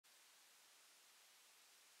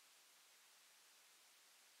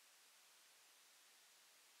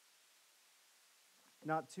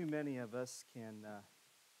Not too many of us can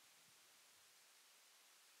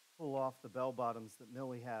pull off the bell bottoms that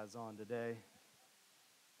Millie has on today.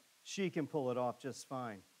 She can pull it off just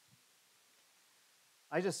fine.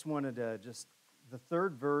 I just wanted to the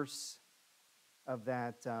third verse of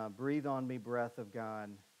that, breathe on me, breath of God.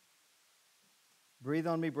 Breathe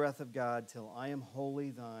on me, breath of God, till I am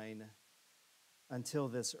wholly thine, until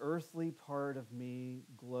this earthly part of me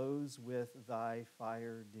glows with thy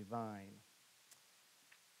fire divine.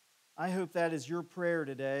 I hope that is your prayer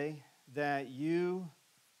today, that you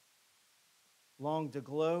long to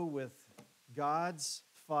glow with God's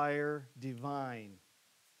fire divine.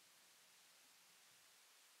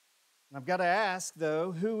 I've got to ask,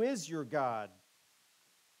 though, who is your God?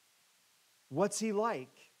 What's he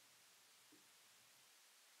like?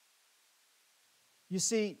 You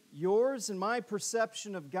see, yours and my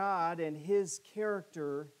perception of God and his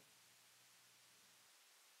character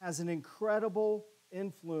has an incredible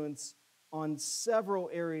influence on several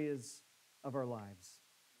areas of our lives.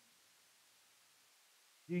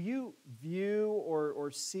 Do you view or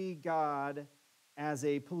see God as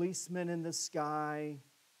a policeman in the sky?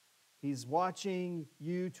 He's watching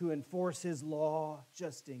you to enforce his law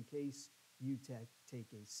just in case you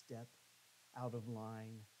take a step out of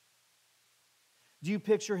line. Do you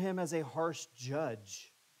picture him as a harsh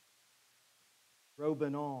judge, robe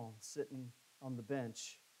and all, sitting on the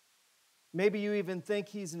bench? Maybe you even think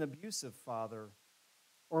he's an abusive father,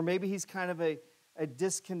 or maybe he's kind of a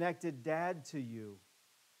disconnected dad to you.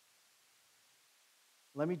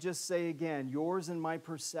 Let me just say again, yours and my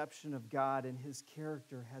perception of God and his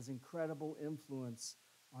character has incredible influence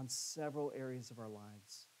on several areas of our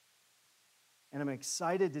lives. And I'm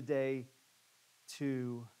excited today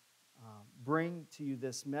to bring to you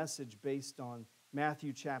this message based on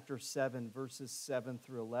Matthew chapter 7, verses 7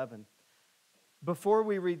 through 11. Before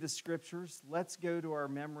we read the scriptures, let's go to our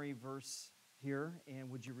memory verse here, and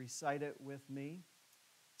would you recite it with me?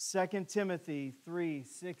 2 Timothy 3,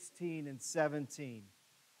 16 and 17.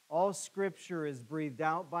 All scripture is breathed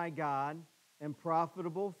out by God and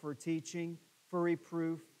profitable for teaching, for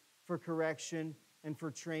reproof, for correction, and for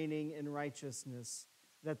training in righteousness,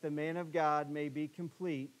 that the man of God may be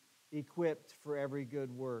complete, equipped for every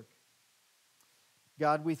good work.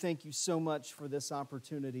 God, we thank you so much for this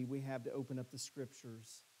opportunity we have to open up the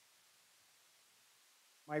scriptures.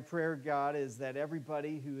 My prayer, God, is that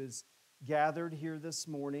everybody who is gathered here this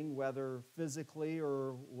morning, whether physically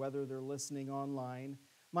or whether they're listening online,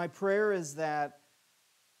 my prayer is that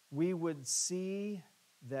we would see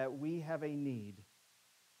that we have a need.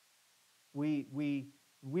 We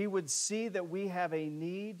would see that we have a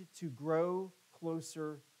need to grow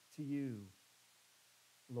closer to you,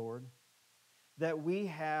 Lord. That we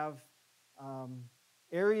have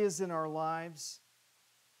areas in our lives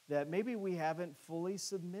that maybe we haven't fully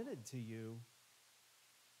submitted to you.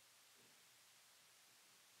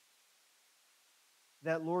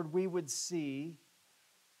 That, Lord, we would see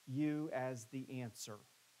you as the answer.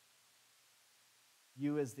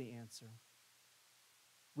 You as the answer.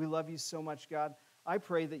 We love you so much, God. I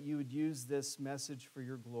pray that you would use this message for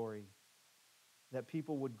your glory, that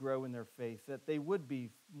people would grow in their faith, that they would be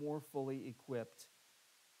more fully equipped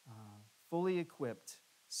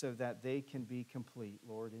so that they can be complete,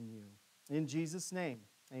 Lord, in you. In Jesus' name,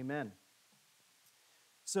 amen.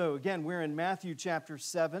 So again, we're in Matthew chapter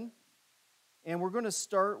 7, and we're going to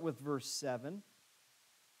start with verse 7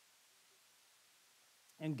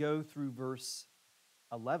 and go through verse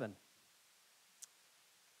 11.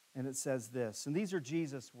 And it says this, and these are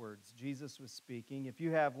Jesus' words. Jesus was speaking. If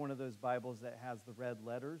you have one of those Bibles that has the red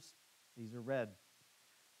letters, these are red.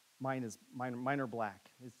 Mine are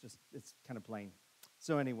black. It's kind of plain.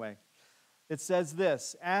 So anyway, it says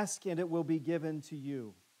this, ask and it will be given to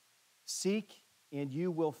you. Seek and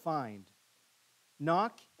you will find.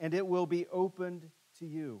 Knock and it will be opened to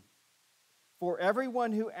you. For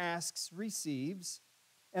everyone who asks receives,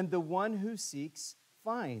 and the one who seeks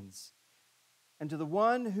finds. And to the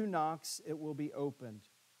one who knocks it will be opened.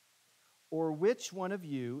 Or which one of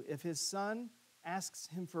you, if his son asks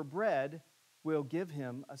him for bread, will give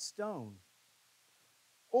him a stone?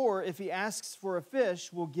 Or if he asks for a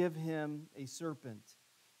fish, will give him a serpent?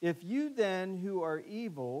 If you then, who are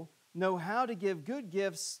evil, know how to give good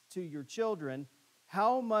gifts to your children,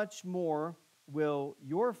 how much more will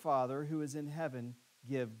your Father who is in heaven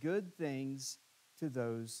give good things to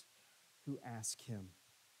those who ask him?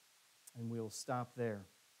 And we'll stop there.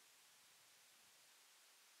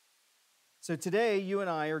 So today, you and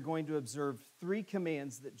I are going to observe 3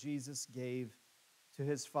 commands that Jesus gave to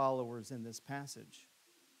his followers in this passage.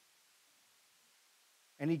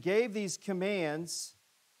 And he gave these commands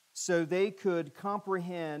so they could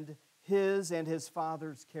comprehend his and his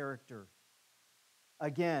Father's character.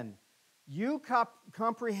 Again, you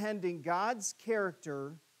comprehending God's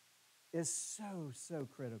character is so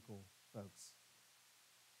critical, folks.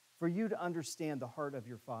 For you to understand the heart of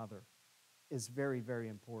your Father is very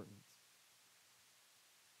important.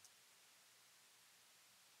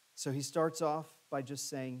 So he starts off by just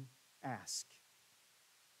saying, ask.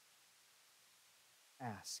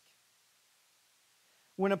 Ask.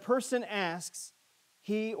 When a person asks,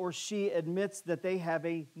 he or she admits that they have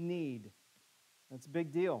a need. That's a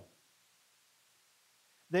big deal.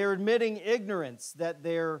 They're admitting ignorance, that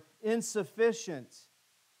they're insufficient,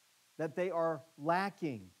 that they are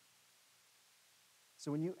lacking.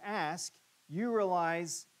 So when you ask, you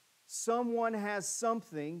realize someone has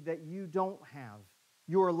something that you don't have.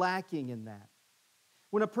 You're lacking in that.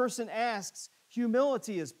 When a person asks,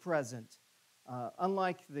 humility is present,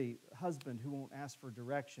 unlike the husband who won't ask for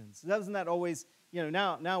directions. Doesn't that always,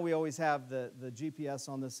 now we always have the GPS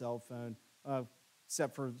on the cell phone,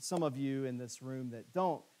 except for some of you in this room that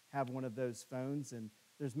don't have one of those phones. And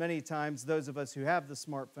there's many times those of us who have the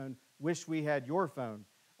smartphone wish we had your phone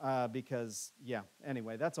because,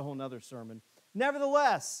 anyway, that's a whole nother sermon.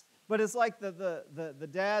 Nevertheless, but it's like the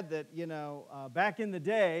dad that, back in the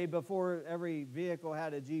day, before every vehicle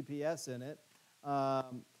had a GPS in it,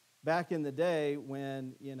 back in the day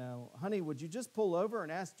when, honey, would you just pull over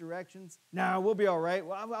and ask directions? No, we'll be all right.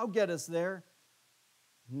 Well, I'll get us there.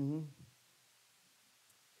 Mm-hmm.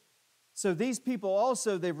 So these people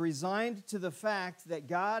also, they've resigned to the fact that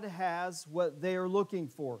God has what they are looking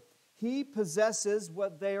for. He possesses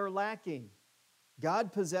what they are lacking.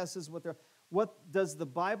 God possesses what they're... What does the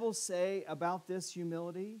Bible say about this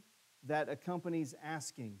humility that accompanies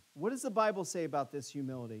asking? What does the Bible say about this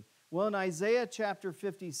humility? Well, in Isaiah chapter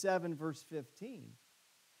 57, verse 15,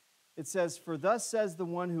 it says, "For thus says the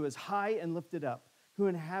one who is high and lifted up, who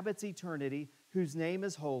inhabits eternity, whose name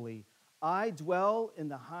is holy. I dwell in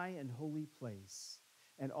the high and holy place,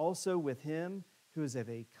 and also with him who is of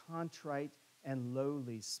a contrite and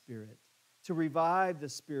lowly spirit, to revive the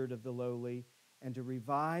spirit of the lowly, and to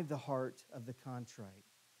revive the heart of the contrite."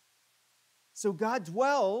 So God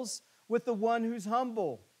dwells with the one who's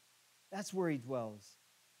humble. That's where he dwells.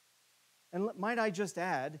 And might I just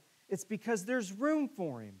add, it's because there's room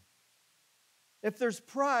for him. If there's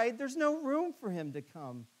pride, there's no room for him to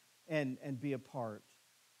come and be a part.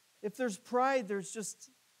 If there's pride, there's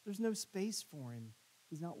no space for him.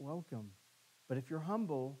 He's not welcome. But if you're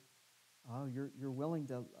humble, you're willing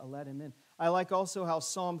to let him in. I like also how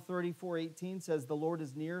Psalm 34:18 says, "The Lord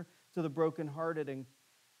is near to the brokenhearted and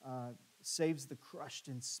saves the crushed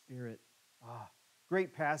in spirit."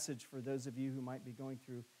 Great passage for those of you who might be going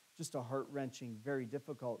through just a heart-wrenching, very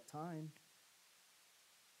difficult time.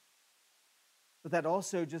 But that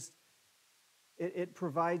also just, it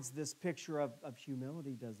provides this picture of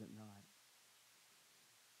humility, does it not?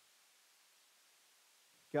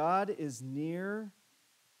 God is near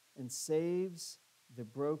and saves the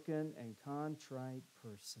broken and contrite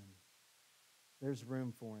person. There's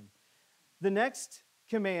room for him. The next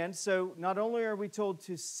command, so not only are we told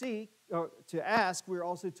to seek, or to ask, we're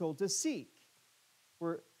also told to seek.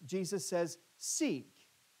 Where Jesus says, seek.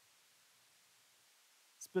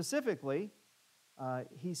 Specifically,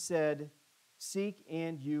 he said, seek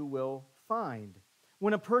and you will find.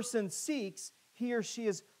 When a person seeks, he or she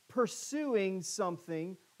is pursuing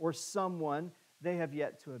something or someone they have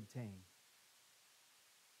yet to obtain.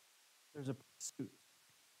 There's a pursuit.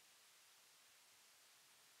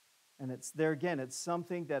 And it's there again, it's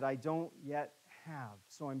something that I don't yet have,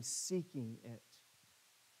 so I'm seeking it.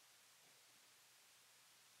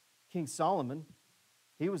 King Solomon,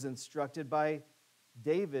 he was instructed by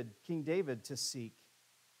King David, to seek.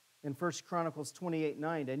 In 1 Chronicles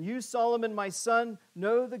 28:9, "And you, Solomon, my son,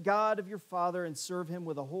 know the God of your father and serve him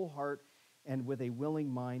with a whole heart and with a willing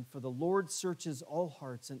mind, for the Lord searches all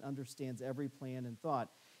hearts and understands every plan and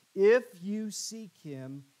thought. If you seek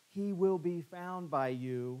him, he will be found by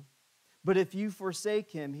you. But if you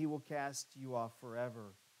forsake him, he will cast you off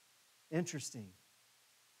forever." Interesting.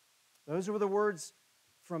 Those were the words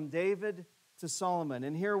from David to Solomon.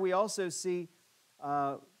 And here we also see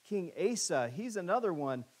King Asa. He's another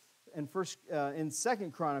one in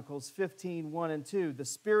 2 Chronicles 15:1-2. "The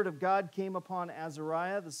Spirit of God came upon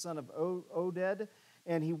Azariah, the son of Oded,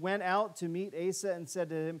 and he went out to meet Asa and said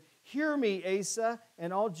to him, 'Hear me, Asa,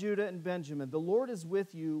 and all Judah and Benjamin. The Lord is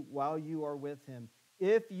with you while you are with him.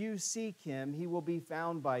 If you seek him, he will be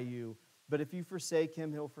found by you. But if you forsake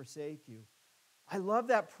him, he'll forsake you.'" I love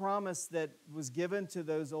that promise that was given to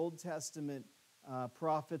those Old Testament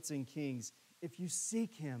prophets and kings. If you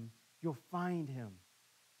seek him, you'll find him.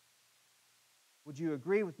 Would you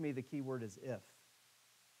agree with me the key word is if?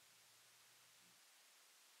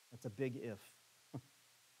 That's a big if.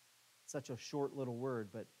 Such a short little word,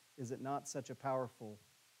 but is it not such a powerful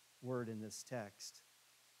word in this text?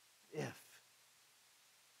 If.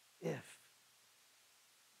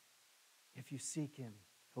 If you seek him,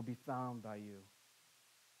 he'll be found by you.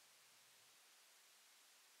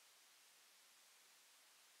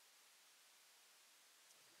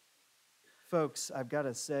 Folks, I've got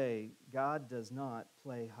to say, God does not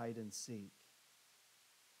play hide and seek.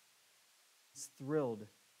 He's thrilled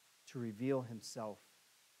to reveal himself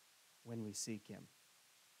when we seek him.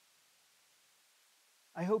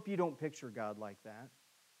 I hope you don't picture God like that.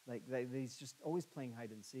 Like he's just always playing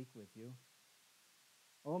hide and seek with you.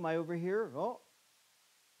 Oh, am I over here? Oh,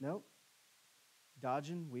 nope.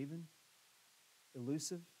 Dodging, weaving,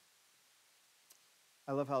 elusive.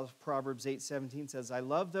 I love how Proverbs 8:17 says, I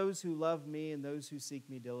love those who love me, and those who seek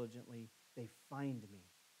me diligently, they find me.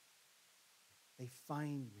 They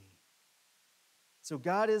find me. So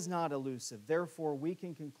God is not elusive. Therefore, we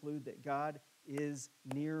can conclude that God is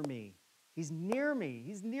near me. He's near me.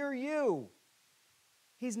 He's near you.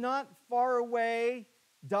 He's not far away,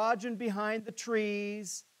 dodging behind the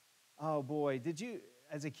trees. Oh boy, did you,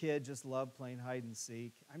 as a kid, just love playing hide and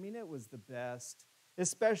seek? I mean, it was the best,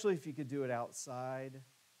 especially if you could do it outside.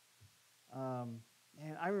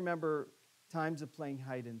 And I remember times of playing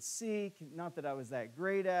hide and seek. Not that I was that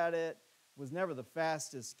great at it. Was never the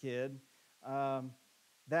fastest kid.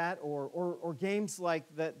 That or games like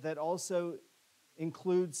that also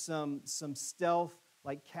include some stealth,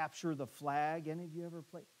 like capture the flag. Any of you ever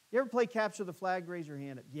play? You ever play capture the flag? Raise your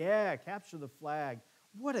hand. Yeah, capture the flag.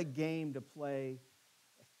 What a game to play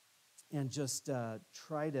and just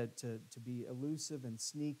try to be elusive and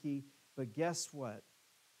sneaky. But guess what?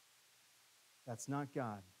 That's not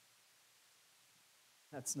God.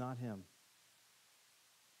 That's not him.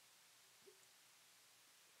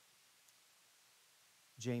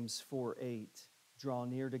 James 4:8, draw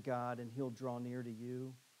near to God and he'll draw near to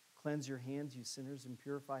you. Cleanse your hands, you sinners, and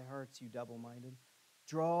purify hearts, you double-minded.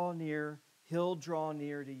 Draw near, he'll draw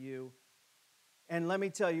near to you. And let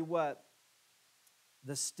me tell you what,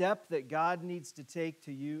 the step that God needs to take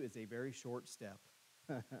to you is a very short step.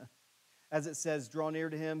 As it says, draw near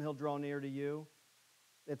to him, he'll draw near to you.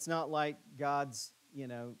 It's not like God's,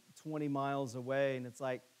 20 miles away and it's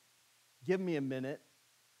like, give me a minute.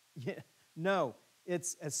 Yeah. No,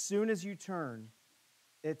 it's as soon as you turn,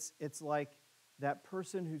 it's like that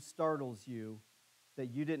person who startles you that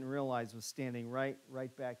you didn't realize was standing right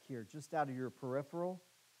back here, just out of your peripheral.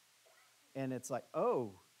 And it's like,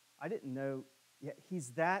 oh, I didn't know. Yeah,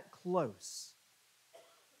 he's that close.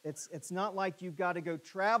 It's not like you've got to go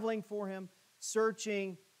traveling for him,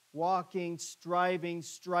 searching, walking, striving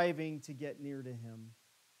to get near to him.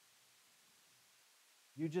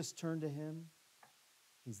 You just turn to him,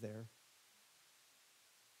 he's there.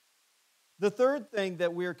 The third thing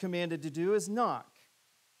that we're commanded to do is knock.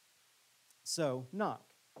 So, knock.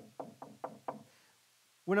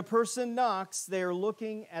 When a person knocks, they are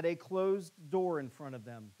looking at a closed door in front of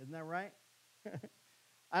them. Isn't that right?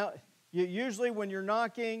 Usually when you're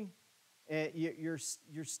knocking, you're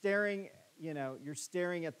staring, you're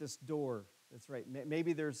staring at this door. That's right.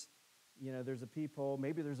 Maybe there's a peephole.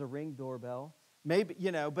 Maybe there's a Ring doorbell. Maybe,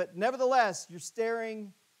 but nevertheless, you're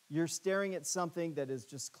staring at something that is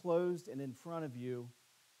just closed and in front of you.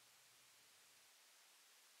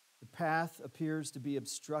 The path appears to be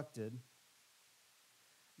obstructed.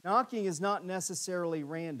 Knocking is not necessarily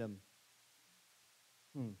random.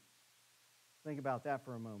 Think about that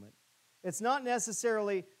for a moment. It's not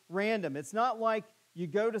necessarily random. It's not like you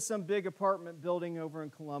go to some big apartment building over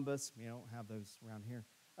in Columbus. We don't have those around here.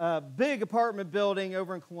 Big apartment building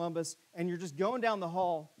over in Columbus, and you're just going down the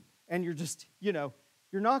hall, and you're just, you're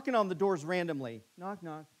knocking on the doors randomly. Knock,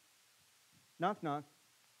 knock. Knock, knock.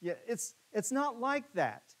 Yeah, it's not like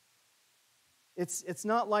that. It's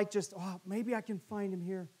not like just, maybe I can find him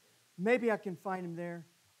here. Maybe I can find him there.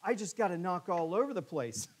 I just got to knock all over the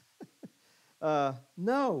place.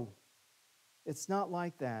 No, it's not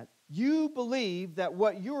like that. You believe that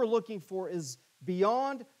what you are looking for is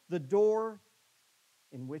beyond the door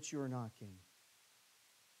in which you are knocking.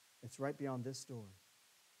 It's right beyond this door.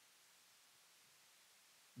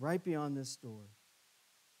 Right beyond this door.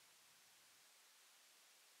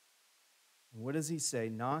 And what does he say?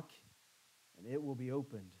 Knock, and it will be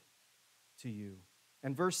opened to you.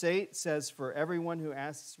 And verse 8 says, for everyone who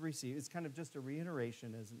asks receives. It's kind of just a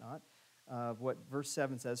reiteration, is it not, of what verse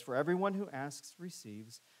 7 says. For everyone who asks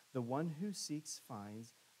receives, the one who seeks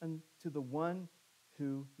finds, and to the one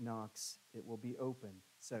who knocks it will be opened.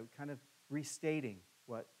 So kind of restating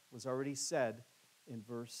what was already said in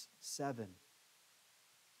verse 7.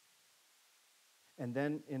 And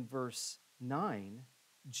then in verse 9,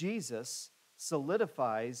 Jesus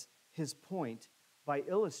solidifies his point by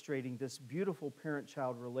illustrating this beautiful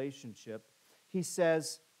parent-child relationship. He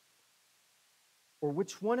says, or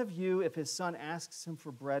which one of you, if his son asks him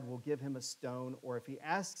for bread, will give him a stone, or if he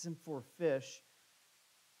asks him for fish,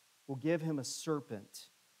 will give him a serpent?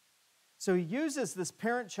 So he uses this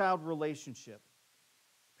parent-child relationship.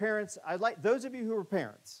 Parents, those of you who are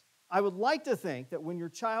parents, I would like to think that when your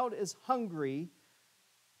child is hungry,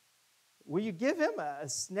 will you give him a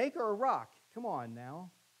snake or a rock? Come on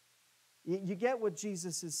now. You get what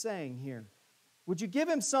Jesus is saying here. Would you give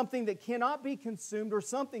him something that cannot be consumed or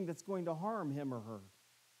something that's going to harm him or her?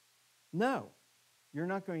 No, you're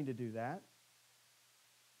not going to do that.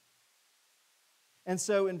 And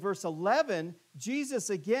so in verse 11, Jesus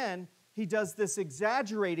again, he does this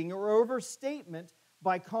exaggerating or overstatement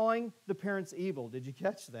by calling the parents evil. Did you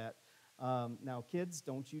catch that? Now, kids,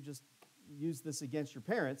 don't you just use this against your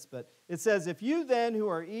parents, but it says, if you then who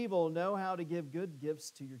are evil know how to give good gifts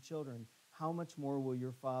to your children, how much more will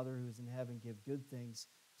your Father who is in heaven give good things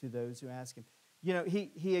to those who ask him? You know,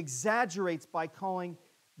 he exaggerates by calling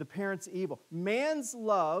the parents evil. Man's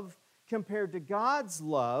love compared to God's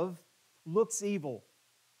love looks evil.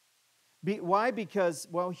 Why? Because,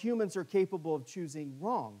 well, humans are capable of choosing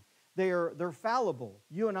wrong. They're fallible.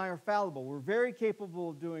 You and I are fallible. We're very capable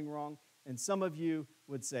of doing wrong. And some of you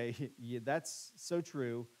would say, yeah, that's so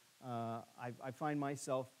true. I find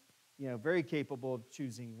myself, very capable of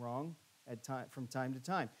choosing wrong from time to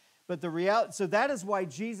time. But the reality, so that is why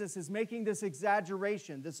Jesus is making this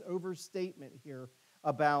exaggeration, this overstatement here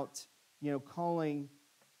about, calling,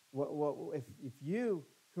 if you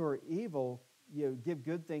who are evil, give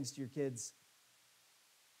good things to your kids,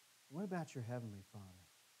 what about your heavenly Father?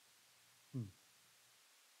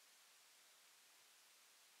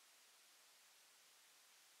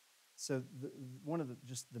 So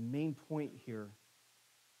the main point here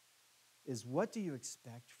is, what do you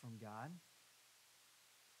expect from God?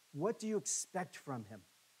 What do you expect from him?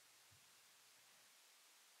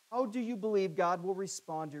 How do you believe God will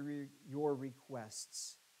respond to your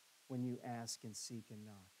requests when you ask and seek and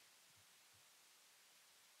knock?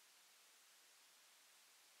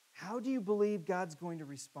 How do you believe God's going to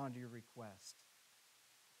respond to your request?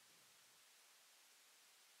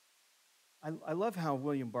 I love how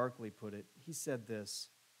William Barclay put it. He said this: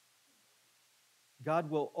 God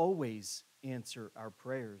will always answer our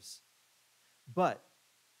prayers, but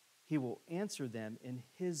he will answer them in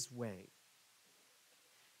his way.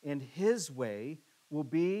 And his way will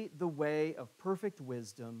be the way of perfect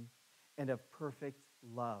wisdom and of perfect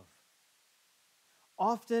love.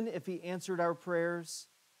 Often, if he answered our prayers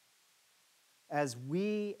as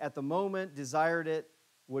we at the moment desired it,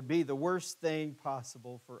 would be the worst thing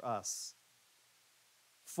possible for us.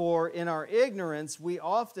 For in our ignorance, we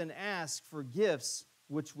often ask for gifts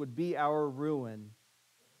which would be our ruin.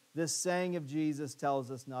 This saying of Jesus tells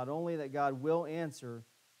us not only that God will answer,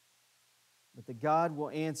 but that God will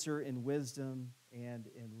answer in wisdom and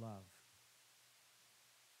in love.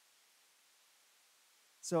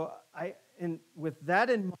 So with that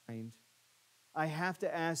in mind, I have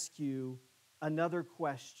to ask you another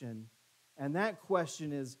question. And that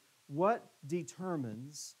question is, what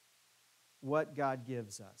determines what God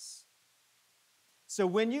gives us? So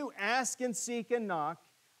when you ask and seek and knock,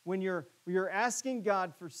 when you're asking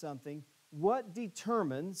God for something, what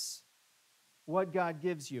determines what God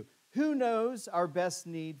gives you? Who knows our best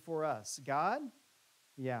need for us? God?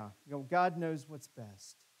 Yeah, God knows what's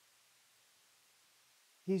best.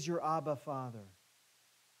 He's your Abba Father.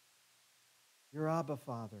 Your Abba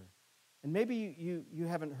Father. And maybe you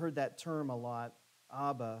haven't heard that term a lot,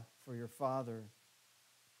 Abba, for your father.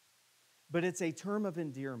 But it's a term of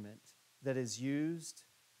endearment that is used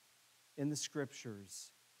in the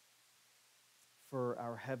Scriptures for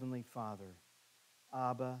our Heavenly Father.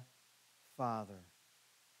 Abba, Father.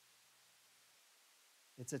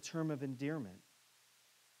 It's a term of endearment.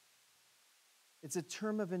 It's a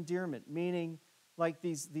term of endearment, meaning like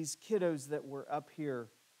these kiddos that were up here.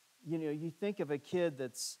 You think of a kid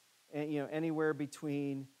that's anywhere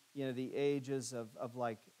between the ages of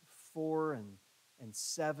like 4 and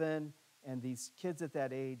 7. And these kids at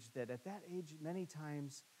that age, many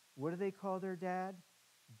times, what do they call their dad?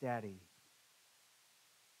 Daddy.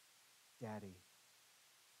 Daddy.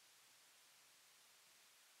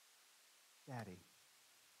 Daddy.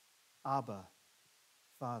 Abba.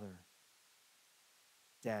 Father.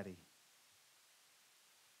 Daddy.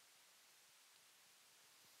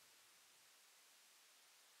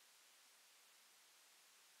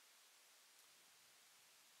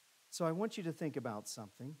 So I want you to think about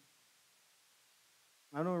something.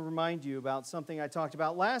 I want to remind you about something I talked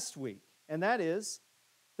about last week, and that is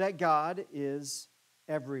that God is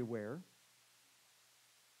everywhere.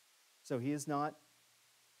 So he is not,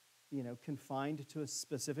 confined to a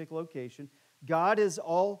specific location. God is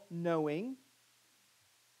all-knowing,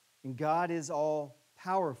 and God is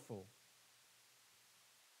all-powerful.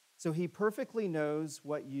 So he perfectly knows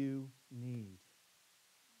what you need.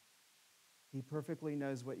 He perfectly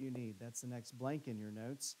knows what you need. That's the next blank in your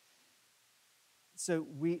notes. So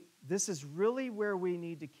this is really where we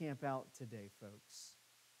need to camp out today, folks.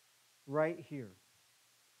 Right here.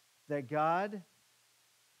 That God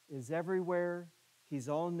is everywhere, he's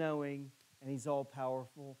all-knowing, and he's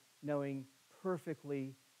all-powerful, knowing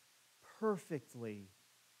perfectly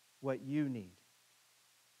what you need.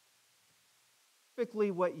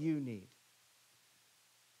 Perfectly what you need.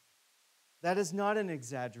 That is not an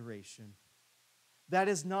exaggeration. That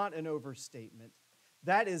is not an overstatement.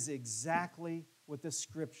 That is exactly what the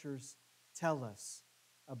Scriptures tell us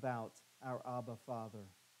about our Abba Father,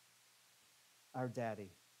 our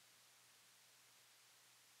Daddy.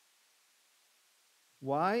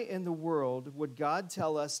 Why in the world would God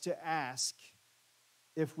tell us to ask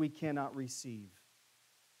if we cannot receive,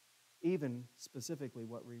 even specifically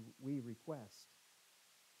what we request?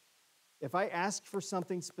 If I ask for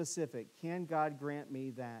something specific, can God grant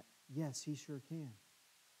me that? Yes, he sure can.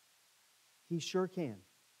 He sure can.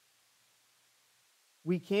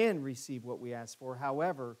 We can receive what we ask for.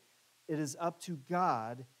 However, it is up to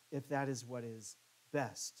God if that is what is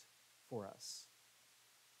best for us.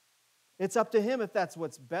 It's up to him if that's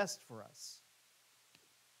what's best for us.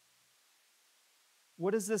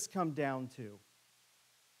 What does this come down to?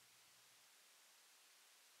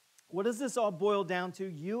 What does this all boil down to?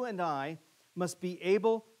 You and I must be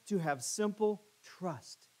able to have simple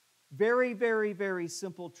trust. Very, very, very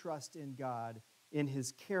simple trust in God, in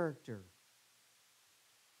his character.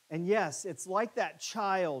 And yes, it's like that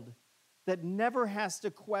child that never has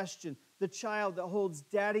to question. The child that holds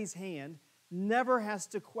daddy's hand never has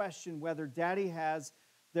to question whether daddy has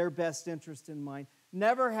their best interest in mind.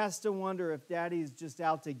 Never has to wonder if daddy's just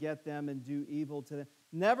out to get them and do evil to them.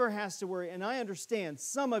 Never has to worry. And I understand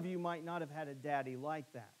some of you might not have had a daddy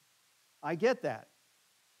like that. I get that.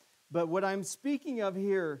 But what I'm speaking of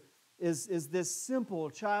here is this simple,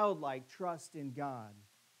 childlike trust in God.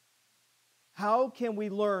 How can we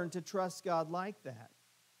learn to trust God like that?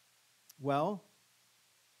 Well,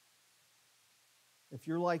 if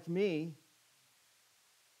you're like me,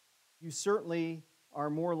 you certainly are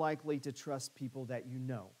more likely to trust people that you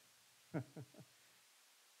know.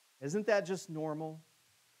 Isn't that just normal?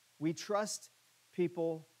 We trust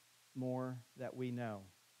people more that we know.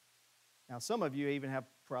 Now, some of you even have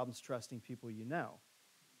problems trusting people you know.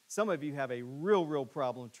 Some of you have a real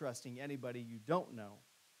problem trusting anybody you don't know.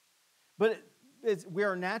 But we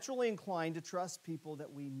are naturally inclined to trust people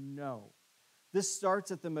that we know. This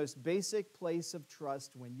starts at the most basic place of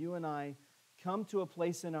trust when you and I come to a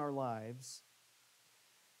place in our lives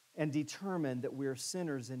and determine that we are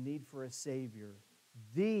sinners in need for a Savior.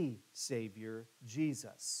 The Savior,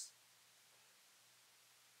 Jesus.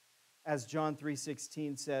 As John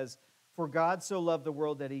 3:16 says, "For God so loved the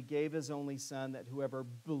world that he gave his only Son, that whoever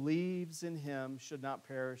believes in him should not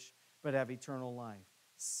perish, but have eternal life."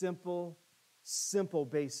 Simple,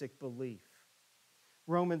 basic belief.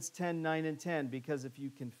 Romans 10:9 and 10, "Because if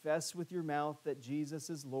you confess with your mouth that Jesus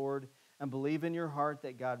is Lord and believe in your heart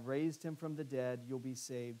that God raised him from the dead, you'll be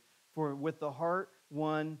saved. For with the heart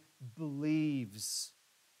one believes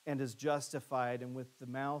and is justified, and with the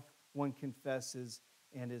mouth one confesses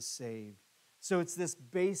and is saved." So it's this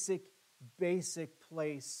basic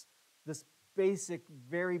place, this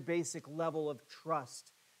very basic level of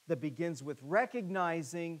trust that begins with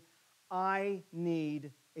recognizing I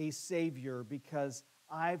need a Savior because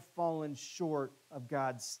I've fallen short of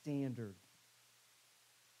God's standard.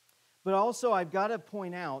 But also, I've got to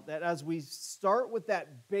point out that as we start with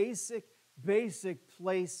that basic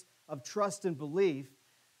place of trust and belief,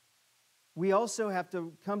 we also have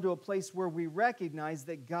to come to a place where we recognize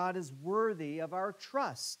that God is worthy of our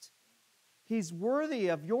trust. He's worthy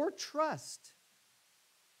of your trust.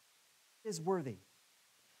 He is worthy.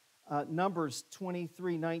 Numbers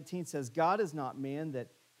 23:19 says, "God is not man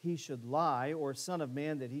that he should lie, or son of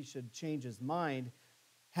man that he should change his mind.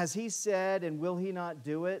 Has he said, and will he not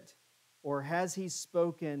do it? Or has he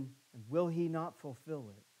spoken, and will he not fulfill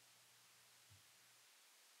it?"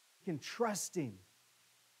 You can trust him.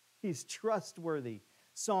 He's trustworthy.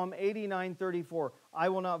 Psalm 89:34, "I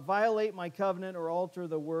will not violate my covenant or alter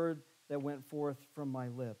the word that went forth from my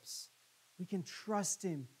lips." We can trust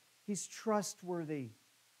him. He's trustworthy.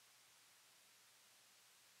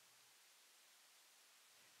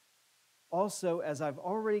 Also, as I've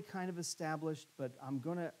already kind of established, but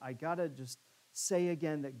I gotta just say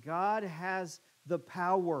again that God has the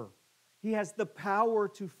power. He has the power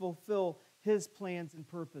to fulfill His plans and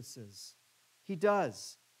purposes. He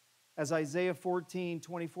does. As Isaiah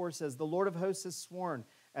 14:24 says, the Lord of hosts has sworn,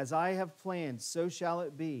 as I have planned, so shall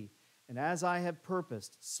it be. And as I have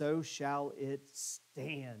purposed, so shall it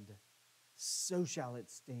stand. So shall it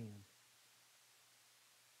stand.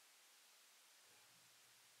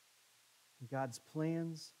 God's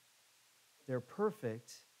plans, they're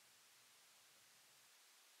perfect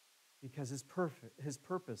because His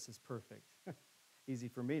purpose is perfect. Easy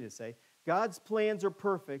for me to say. God's plans are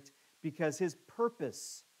perfect because His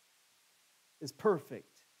purpose is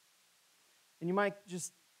perfect. And you might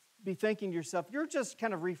just be thinking to yourself, you're just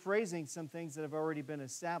kind of rephrasing some things that have already been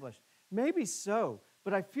established. Maybe so,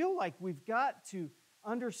 but I feel like we've got to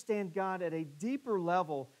understand God at a deeper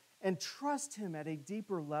level and trust Him at a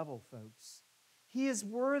deeper level, folks. He is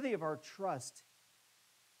worthy of our trust.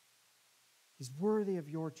 He's worthy of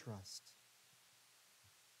your trust.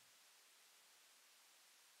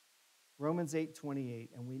 Romans 8:28,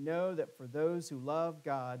 and we know that for those who love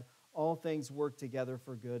God, all things work together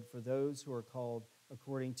for good for those who are called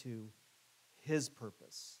according to His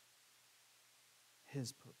purpose.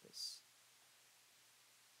 His purpose.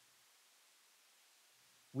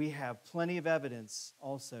 We have plenty of evidence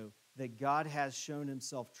also that God has shown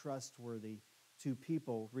Himself trustworthy to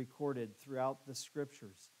people recorded throughout the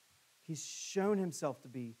Scriptures. He's shown Himself to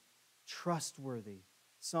be trustworthy.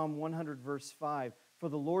 Psalm 100, verse 5, for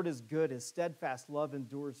the Lord is good, His steadfast love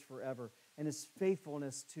endures forever, and His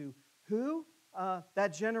faithfulness to who?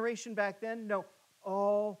 That generation back then? No,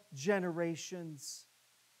 all generations.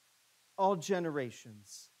 All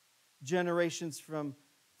generations. Generations from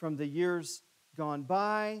the years gone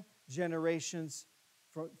by, generations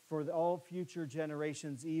for all future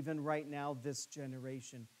generations, even right now, this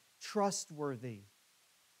generation. Trustworthy.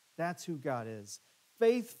 That's who God is.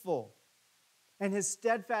 Faithful. And His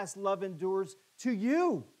steadfast love endures to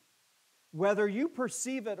you. Whether you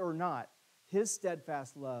perceive it or not, His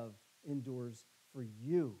steadfast love endures for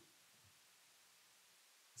you.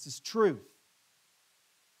 This is truth.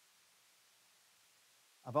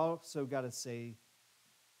 I've also got to say,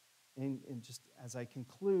 and just as I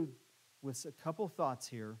conclude with a couple thoughts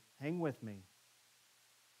here, hang with me.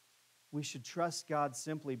 We should trust God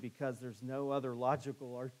simply because there's no other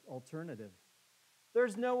logical alternative.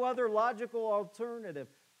 There's no other logical alternative.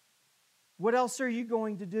 What else are you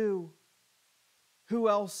going to do? Who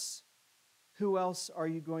else are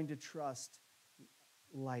you going to trust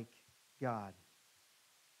like God?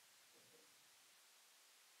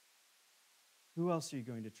 Who else are you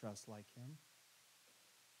going to trust like Him?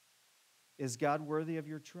 Is God worthy of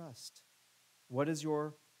your trust? What is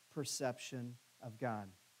your perception of God?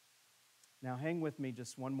 Now hang with me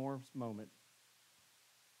just one more moment.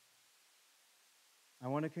 I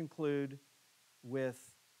want to conclude with,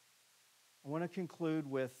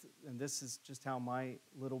 and this is just how my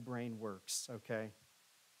little brain works, okay?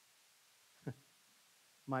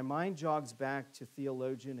 My mind jogs back to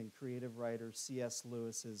theologian and creative writer C.S.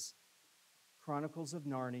 Lewis's Chronicles of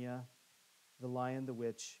Narnia, The Lion, the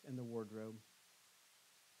Witch, and the Wardrobe.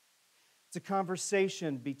 It's a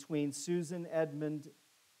conversation between Susan, Edmund,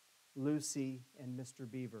 Lucy, and Mr.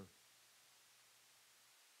 Beaver.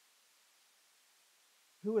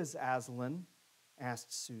 Who is Aslan?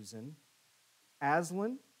 Asked Susan.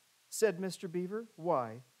 Aslan? Said Mr. Beaver.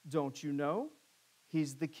 Why, don't you know?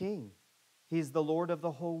 He's the king. He's the lord of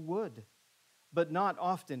the whole wood. But not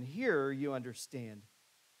often here, you understand.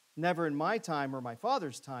 Never in my time or my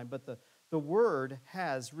father's time, but the word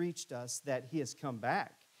has reached us that he has come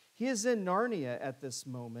back. He is in Narnia at this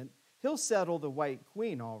moment. He'll settle the White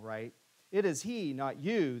Queen all right. It is he, not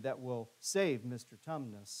you, that will save Mr.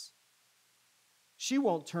 Tumnus. She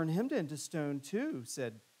won't turn him into stone too,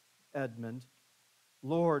 said Edmund.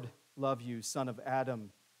 Lord, love you, son of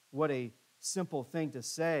Adam. What a simple thing to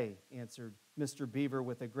say, answered Mr. Beaver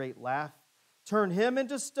with a great laugh. Turn him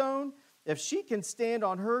into stone? If she can stand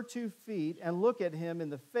on her 2 feet and look at him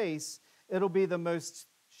in the face, it'll be the most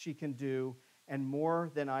she can do and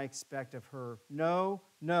more than I expect of her. No,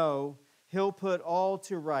 no, he'll put all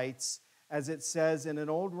to rights, as it says in an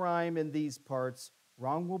old rhyme in these parts.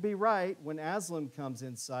 Wrong will be right when Aslan comes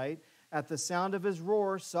in sight. At the sound of his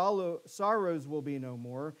roar, sorrows will be no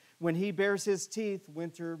more. When he bares his teeth,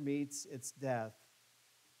 winter meets its death.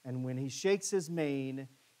 And when he shakes his mane,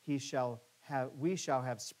 we shall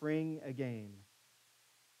have spring again.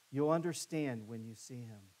 You'll understand when you see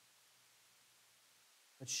him.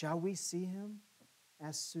 But shall we see him?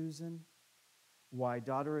 Asked Susan. Why,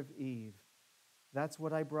 daughter of Eve, That's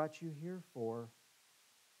what I brought you here for.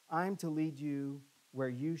 I'm to lead you where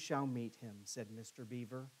you shall meet him, said Mr.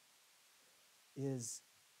 Beaver. Is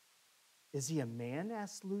he a man?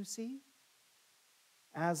 Asked Lucy.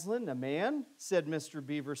 Aslan, a man? Said Mr.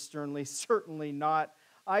 Beaver sternly. Certainly not.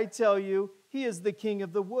 I tell you, he is the king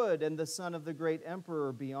of the wood and the son of the great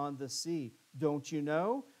emperor beyond the sea. Don't you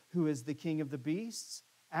know who is the king of the beasts?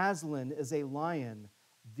 Aslan is a lion,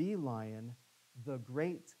 the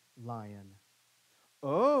great lion.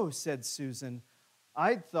 Oh, said Susan,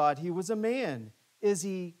 I'd thought he was a man. Is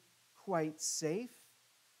he quite safe?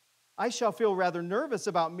 I shall feel rather nervous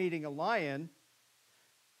about meeting a lion.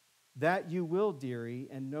 That you will, dearie,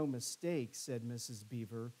 and no mistake, said Mrs.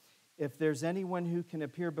 Beaver. If there's anyone who can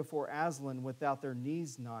appear before Aslan without their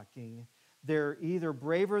knees knocking, they're either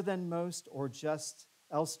braver than most or just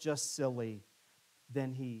silly.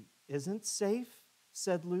 Then he isn't safe,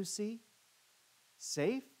 said Lucy.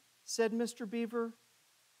 Safe? Said Mr. Beaver.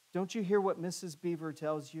 Don't you hear what Mrs. Beaver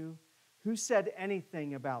tells you? Who said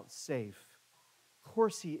anything about safe? Of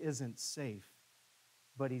course he isn't safe,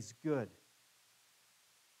 but he's good.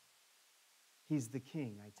 He's the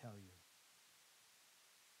king, I tell you.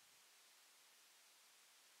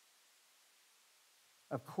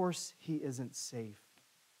 Of course he isn't safe,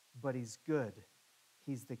 but he's good.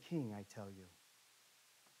 He's the king, I tell you.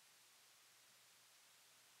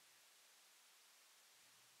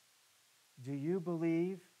 Do you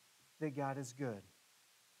believe that God is good?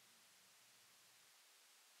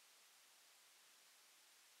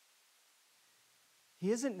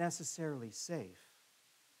 He isn't necessarily safe,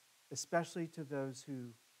 especially to those who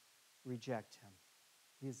reject him.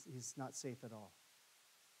 He's not safe at all.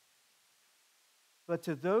 But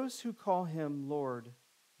to those who call him Lord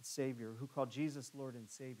and Savior, who call Jesus Lord and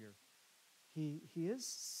Savior, he is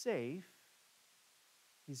safe.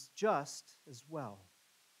 He's just as well.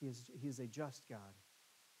 He is a just God.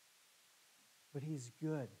 But he's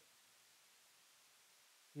good.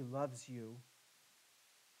 He loves you.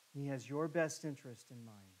 He has your best interest in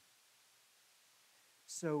mind.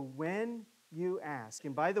 So when you ask,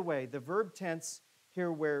 and by the way, the verb tense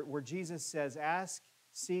here where Jesus says ask,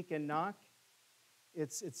 seek, and knock,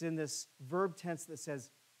 it's in this verb tense that says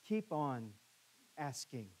keep on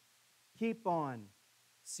asking, keep on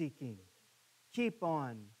seeking, keep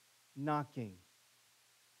on knocking.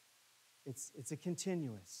 It's a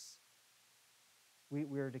continuous.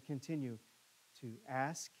 We are to continue to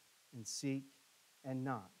ask and seek and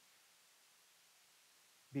knock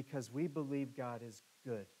because we believe God is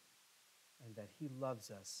good and that he loves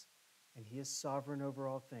us and he is sovereign over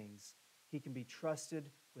all things. He can be trusted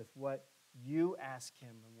with what you ask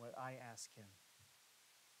him and what I ask him.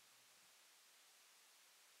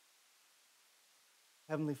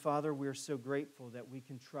 Heavenly Father, we are so grateful that we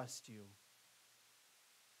can trust you.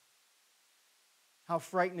 How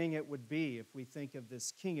frightening it would be if we think of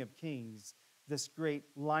this King of Kings, this great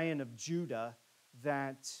Lion of Judah,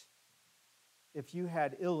 that if you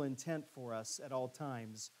had ill intent for us at all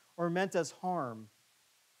times or meant us harm.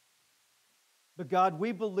 But God,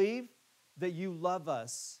 we believe that you love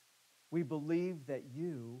us. We believe that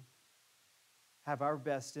you have our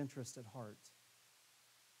best interest at heart.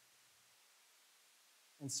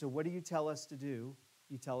 And so what do you tell us to do?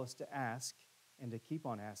 You tell us to ask and to keep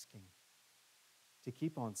on asking, to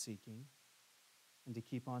keep on seeking, and to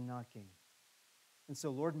keep on knocking. And so,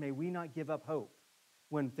 Lord, may we not give up hope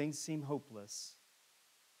when things seem hopeless.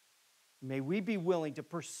 May we be willing to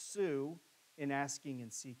pursue in asking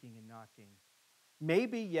and seeking and knocking.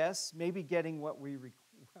 Maybe, yes, maybe getting what we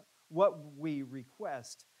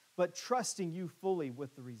request, but trusting you fully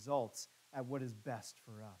with the results at what is best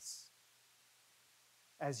for us.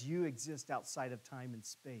 As you exist outside of time and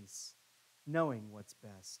space, knowing what's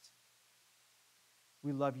best.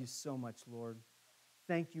 We love you so much, Lord.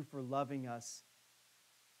 Thank you for loving us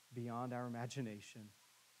beyond our imagination.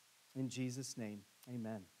 In Jesus' name,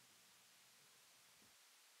 amen.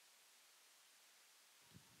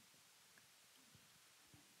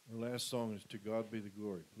 Our last song is To God Be the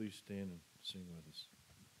Glory. Please stand and sing with us.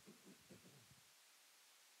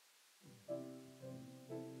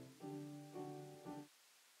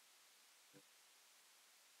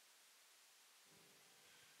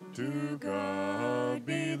 To God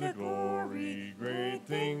be the glory, great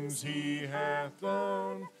things he hath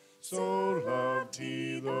done. So loved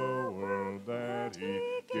he the world that he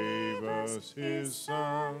gave us his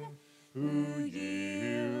Son, who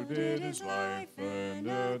yielded his life and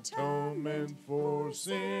atonement for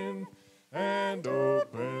sin, and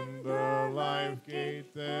opened the life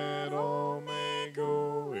gate that all may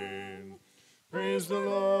go in. Praise the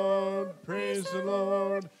Lord,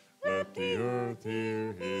 let the the earth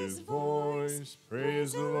hear his voice.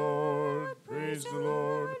 Praise the Lord, praise the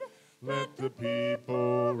Lord. Let the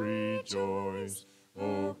people rejoice.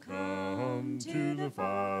 Oh, come to the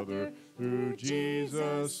Father through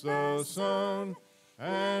Jesus the Son,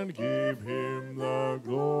 and give him the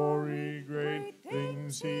glory, great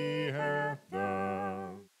things he hath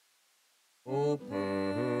done. O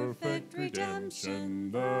perfect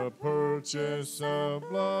redemption, the purchase of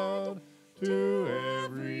blood, to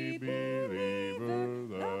every believer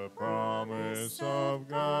the promise of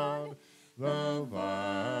God, the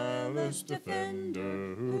vilest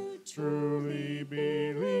offender who truly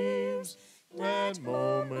believes, that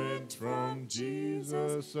moment from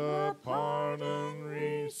Jesus a pardon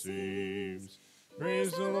receives.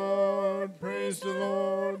 Praise the Lord, praise the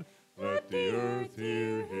Lord, let the earth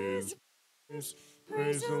hear his voice.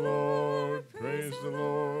 Praise the Lord, praise the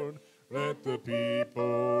Lord, let the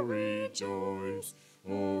people rejoice.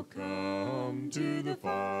 Oh, come to the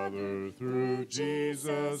Father through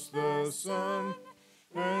Jesus the Son,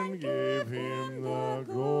 and give him the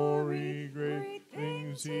glory, great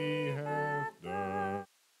things he hath done.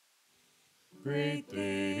 Great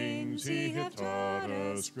things he hath taught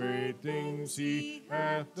us, great things he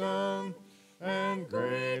hath done, and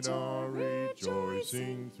great our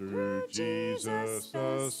rejoicing through Jesus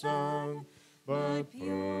the Son. But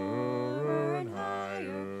purer and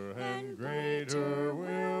higher and greater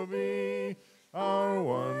will be our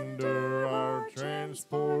wonder, our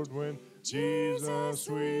transport when Jesus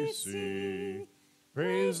we see.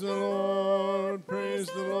 Praise the Lord, praise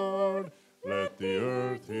the Lord, let the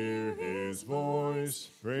earth hear his voice.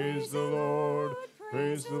 Praise the Lord,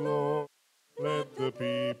 praise the Lord, let the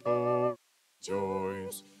people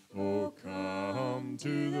rejoice. Oh, come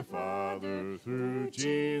to the Father through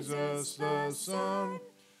Jesus the Son,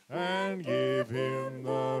 and give him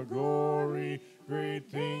the glory,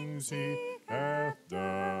 great things he hath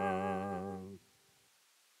done.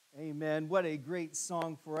 Amen. What a great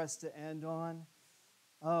song for us to end on.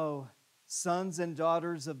 Oh, sons and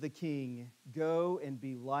daughters of the King, go and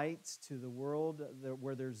be lights to the world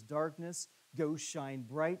where there's darkness. Go shine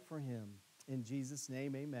bright for him. In Jesus'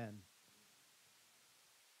 name, amen.